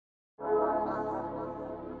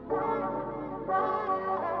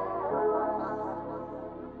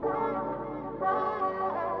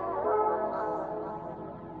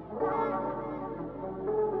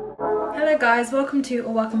guys, welcome to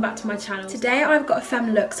or welcome back to my channel. Today I've got a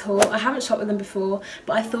Femme Luxe haul. I haven't shopped with them before,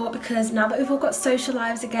 but I thought because now that we've all got social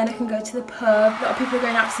lives again, I can go to the pub. A lot of people are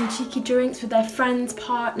going out for some cheeky drinks with their friends,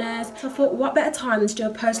 partners. So I thought what better time than to do a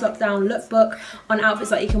post-lockdown lookbook on outfits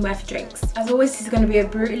that you can wear for drinks. As always, this is going to be a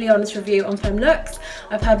brutally honest review on Femme Luxe.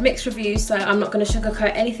 I've heard mixed reviews, so I'm not going to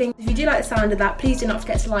sugarcoat anything. If you do like the sound of that, please do not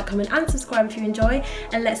forget to like, comment and subscribe if you enjoy,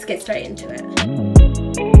 and let's get straight into it.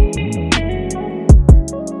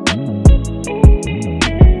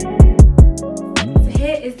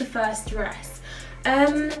 Is the first dress.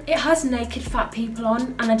 It has naked fat people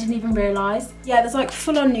on and I didn't even realise. Yeah, there's like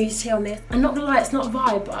full-on nudity on this. I'm not gonna lie, it's not a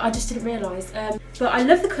vibe, but I just didn't realise. But I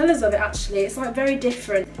love the colours of it actually. It's like very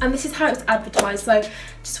different, and this is how it's advertised. So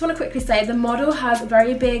just want to quickly say the model has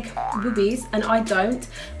very big boobies and I don't,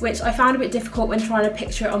 which I found a bit difficult when trying to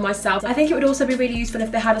picture it on myself. I think it would also be really useful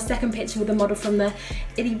if they had a second picture with the model from the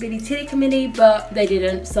Itty Bitty Titty Committee, but they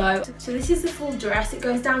didn't. So this is the full dress. It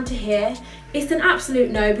goes down to here. It's an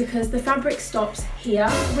absolute no because the fabric stops here,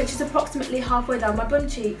 which is approximately halfway down my bum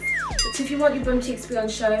cheeks. So if you want your bum cheeks to be on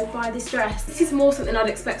show, buy this dress. This is more something I'd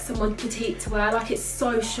expect someone petite to wear. Like, it's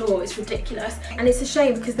so short, it's ridiculous. And it's a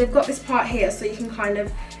shame because they've got this part here so you can kind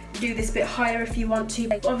of do this bit higher if you want to.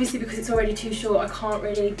 Obviously because it's already too short, I can't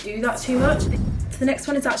really do that too much. So the next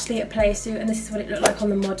one is actually a play suit, and this is what it looked like on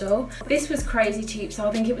the model. This was crazy cheap, so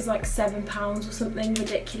I think it was like £7 or something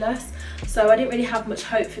ridiculous. So I didn't really have much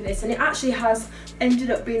hope for this, and it actually has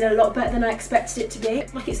ended up being a lot better than I expected it to be.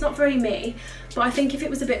 Like, it's not very me, but I think if it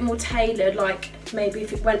was a bit more tailored, like maybe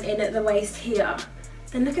if it went in at the waist here,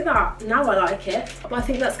 then look at that, now I like it. But I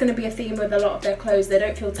think that's going to be a theme with a lot of their clothes. They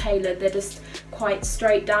don't feel tailored, they're just quite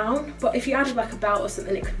straight down. But if you added like a belt or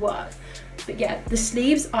something, it could work. But yeah, the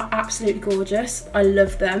sleeves are absolutely gorgeous. I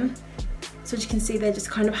love them. So as you can see, they just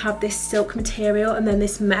kind of have this silk material and then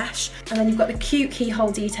this mesh. And then you've got the cute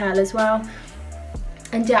keyhole detail as well.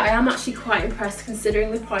 And yeah, I am actually quite impressed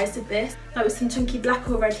considering the price of this. That was some chunky black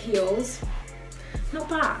or red heels. Not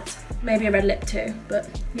bad. Maybe a red lip too, but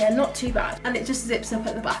yeah, not too bad. And it just zips up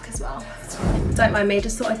at the back as well. Don't mind me,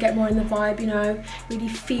 just thought I'd get more in the vibe, you know, really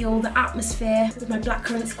feel the atmosphere with my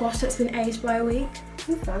blackcurrant squash that's been aged by a week.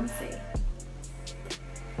 Ooh, fancy.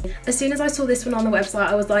 As soon as I saw this one on the website,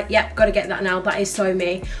 I was like, yep, gotta get that now. That is so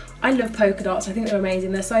me. I love polka dots. I think they're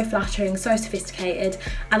amazing. They're so flattering, so sophisticated,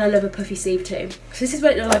 and I love a puffy sleeve too. So this is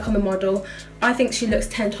what it looked like on the model. I think she looks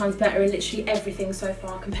 10 times better in literally everything so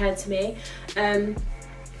far compared to me.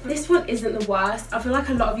 This one isn't the worst. I feel like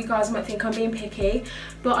a lot of you guys might think I'm being picky,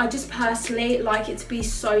 but I just personally like it to be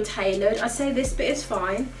so tailored. I'd say this bit is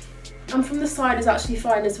fine, and from the side is actually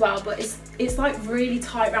fine as well, but it's like really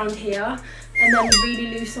tight around here and then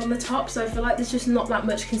really loose on the top, so I feel like there's just not that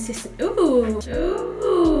much consistent. Ooh,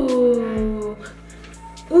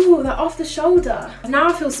 that off the shoulder. Now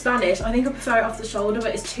I feel Spanish. I think I prefer it off the shoulder,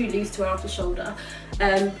 but it's too loose to wear off the shoulder.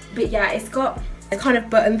 But yeah, it's got a kind of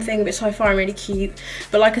button thing which I find really cute.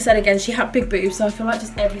 But like I said again, she had big boobs, so I feel like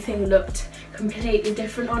just everything looked completely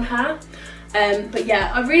different on her. But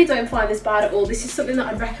yeah, I really don't find this bad at all. This is something that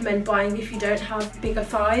I'd recommend buying if you don't have bigger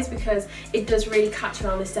thighs, because it does really catch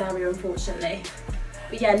around this area, unfortunately.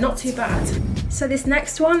 But yeah, not too bad. So this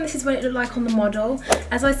next one, this is what it looked like on the model.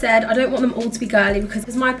 As I said, I don't want them all to be girly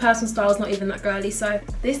because my personal style is not even that girly. So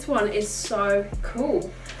this one is so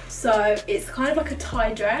cool. So it's kind of like a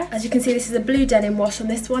tie dress. As you can see, this is a blue denim wash on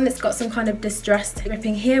this one. It's got some kind of distressed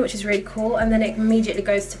ripping here, which is really cool. And then it immediately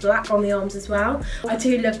goes to black on the arms as well. I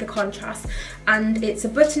do love the contrast. And it's a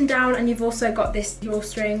button down, and you've also got this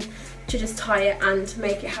drawstring to just tie it and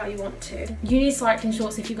make it how you want to. You need cycling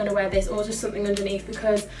shorts if you're going to wear this, or just something underneath,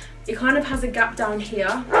 because it kind of has a gap down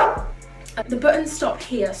here. The buttons stop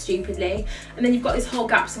here stupidly, and then you've got this whole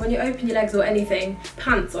gap, so when you open your legs or anything,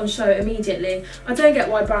 pants on show immediately. I don't get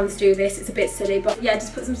why brands do this, it's a bit silly, but yeah,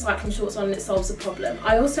 just put some cycling shorts on and it solves the problem.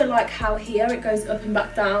 I also like how here it goes up and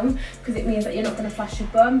back down, because it means that you're not going to flash your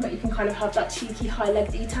bum, but you can kind of have that cheeky high leg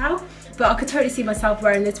detail. But I could totally see myself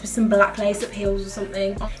wearing this with some black lace up heels or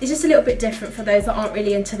something. It's just a little bit different for those that aren't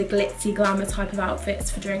really into the glitzy glamour type of outfits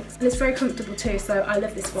for drinks. And it's very comfortable too, so I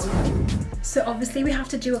love this one. So obviously we have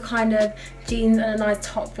to do a kind of jeans and a nice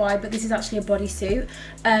top vibe, but this is actually a bodysuit.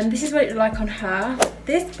 This is what it looked like on her.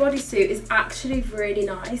 This bodysuit is actually really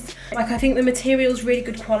nice. Like, I think the material is really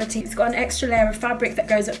good quality. It's got an extra layer of fabric that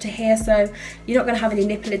goes up to here, so you're not going to have any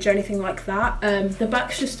nippleage or anything like that. The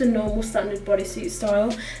back's just a normal standard bodysuit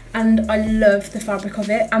style, and I love the fabric of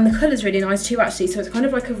it, and the colour's really nice too actually. So it's kind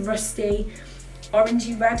of like a rusty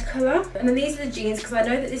orangey red colour. And then these are the jeans, because I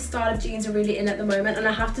know that this style of jeans are really in at the moment, and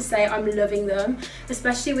I have to say I'm loving them,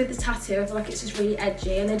 especially with the tattoo. I feel like it's just really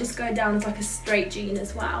edgy, and they just go down as like a straight jean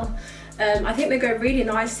as well. I think they go really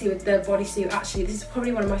nicely with the bodysuit actually. This is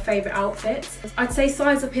probably one of my favourite outfits. I'd say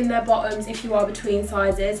size up in their bottoms if you are between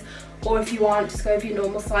sizes, or if you aren't, just go with your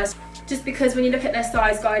normal size. Just because when you look at their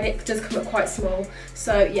size guide, it does come up quite small.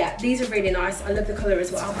 So yeah, these are really nice. I love the colour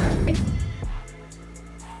as well.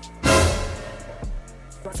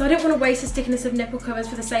 So I didn't want to waste the stickiness of nipple covers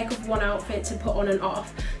for the sake of one outfit to put on and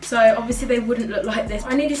off. So obviously they wouldn't look like this.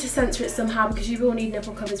 I needed to censor it somehow because you will need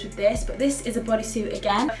nipple covers with this, but this is a bodysuit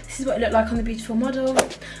again. This is what it looked like on the beautiful model.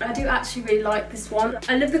 I do actually really like this one.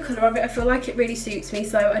 I love the colour of it. I feel like it really suits me,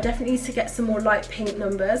 so I definitely need to get some more light pink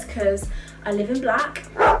numbers because I live in black.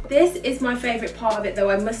 This is my favourite part of it though,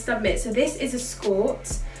 I must admit. So this is a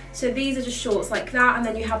skirt. So these are just shorts like that, and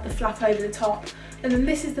then you have the flap over the top. And then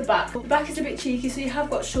this is the back. The back is a bit cheeky, so you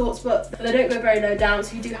have got shorts, but they don't go very low down,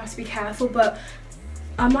 so you do have to be careful. But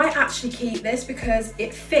I might actually keep this because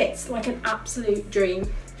it fits like an absolute dream.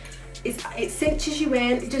 It cinches you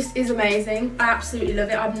in, it just is amazing. I absolutely love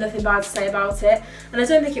it. I have nothing bad to say about it. And I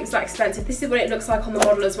don't think it was that expensive. This is what it looks like on the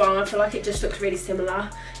model as well, and I feel like it just looks really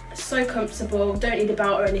similar. It's so comfortable, don't need a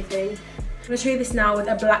belt or anything. I'm going to show you this now with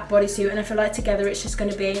a black bodysuit, and I feel like together it's just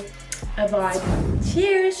going to be a vibe.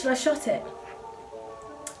 Cheers! Shall I shot it?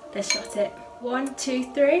 Let's shot it. 1,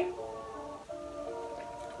 2, 3.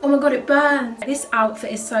 Oh my god, it burns! This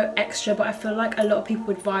outfit is so extra, but I feel like a lot of people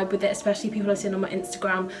would vibe with it, especially people I've seen on my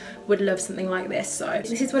Instagram would love something like this. So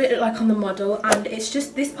this is what it looked like on the model, and it's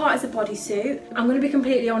just, this part is a bodysuit. I'm going to be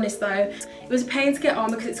completely honest though, it was a pain to get on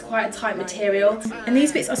because it's quite a tight material, and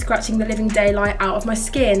these bits are scratching the living daylight out of my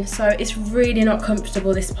skin, so it's really not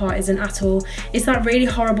comfortable. This part isn't at all. It's that really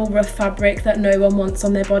horrible rough fabric that no one wants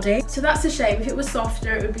on their body, so that's a shame. If it was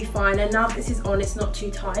softer it would be fine, and now that this is on, it's not too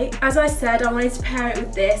tight. As I said, I wanted to pair it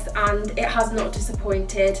with this, and it has not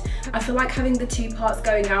disappointed. I feel like having the two parts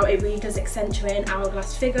going out, it really does accentuate an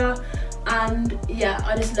hourglass figure, and yeah,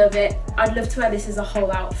 I just love it. I'd love to wear this as a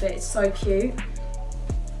whole outfit. It's so cute.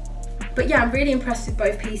 But yeah, I'm really impressed with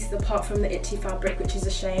both pieces apart from the itchy fabric, which is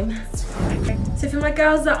a shame. So for my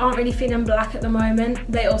girls that aren't really feeling black at the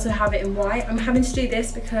moment, they also have it in white. I'm having to do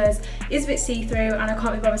this because it's a bit see-through and I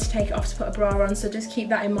can't be bothered to take it off to put a bra on, so just keep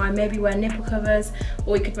that in mind. Maybe wear nipple covers,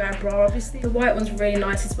 or you could wear a bra obviously. The white one's really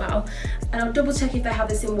nice as well. And I'll double check if they have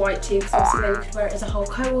this in white too, because obviously then you could wear it as a whole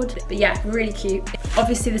coat. But yeah, really cute.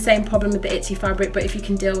 Obviously the same problem with the itchy fabric, but if you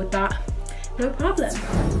can deal with that, no problem.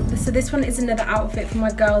 So this one is another outfit for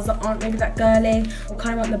my girls that aren't really that girly or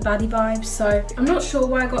kind of want the baddie vibes. So I'm not sure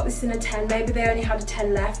why I got this in a 10. Maybe they only had a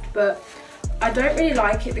 10 left, but I don't really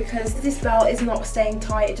like it because this belt is not staying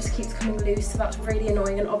tight. It just keeps coming loose, so that's really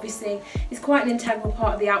annoying. And obviously it's quite an integral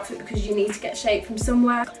part of the outfit because you need to get shape from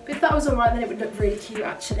somewhere. But if that was alright, then it would look really cute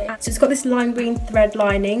actually. So it's got this lime green thread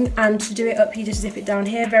lining, and to do it up you just zip it down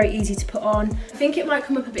here. Very easy to put on. I think it might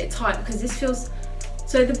come up a bit tight because this feels,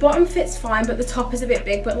 so the bottom fits fine, but the top is a bit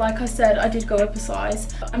big. But like I said, I did go up a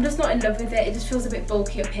size. I'm just not in love with it. It just feels a bit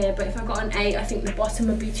bulky up here. But if I got an 8, I think the bottom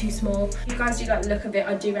would be too small. If you guys do like the look of it,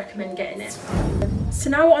 I do recommend getting it. So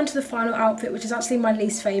now we're on to the final outfit, which is actually my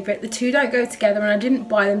least favourite. The two don't go together, and I didn't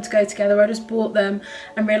buy them to go together. I just bought them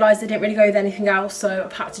and realised they didn't really go with anything else, so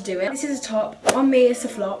I've had to do it. This is a top. On me, it's a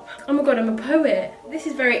flop. Oh my god, I'm a poet. This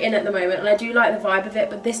is very in at the moment, and I do like the vibe of it,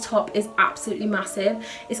 but this top is absolutely massive.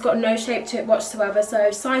 It's got no shape to it whatsoever,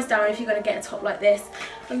 so size down if you're going to get a top like this.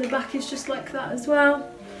 And the back is just like that as well.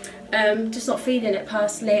 Just not feeling it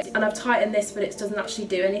personally, and I've tightened this but it doesn't actually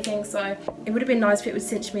do anything, so it would have been nice if it would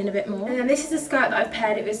cinch me in a bit more. And then this is the skirt that I've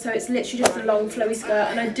paired it with, so it's literally just a long flowy skirt,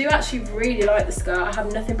 and I do actually really like the skirt. I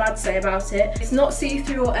have nothing bad to say about it. It's not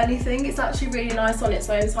see-through or anything. It's actually really nice on its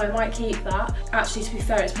own, so I might keep that. Actually, to be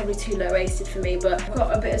fair, it's probably too low-waisted for me, but I've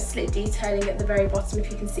got a bit of slit detailing at the very bottom if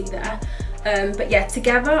you can see there. But yeah,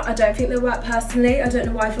 together I don't think they'll work personally. I don't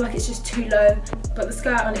know why, I feel like it's just too low, but the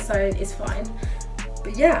skirt on its own is fine.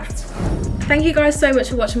 But yeah, thank you guys so much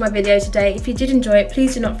for watching my video today. If you did enjoy it,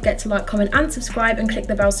 please do not forget to like, comment and subscribe, and click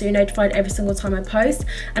the bell so you're notified every single time I post,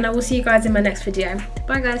 and I will see you guys in my next video.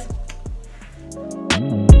 Bye guys.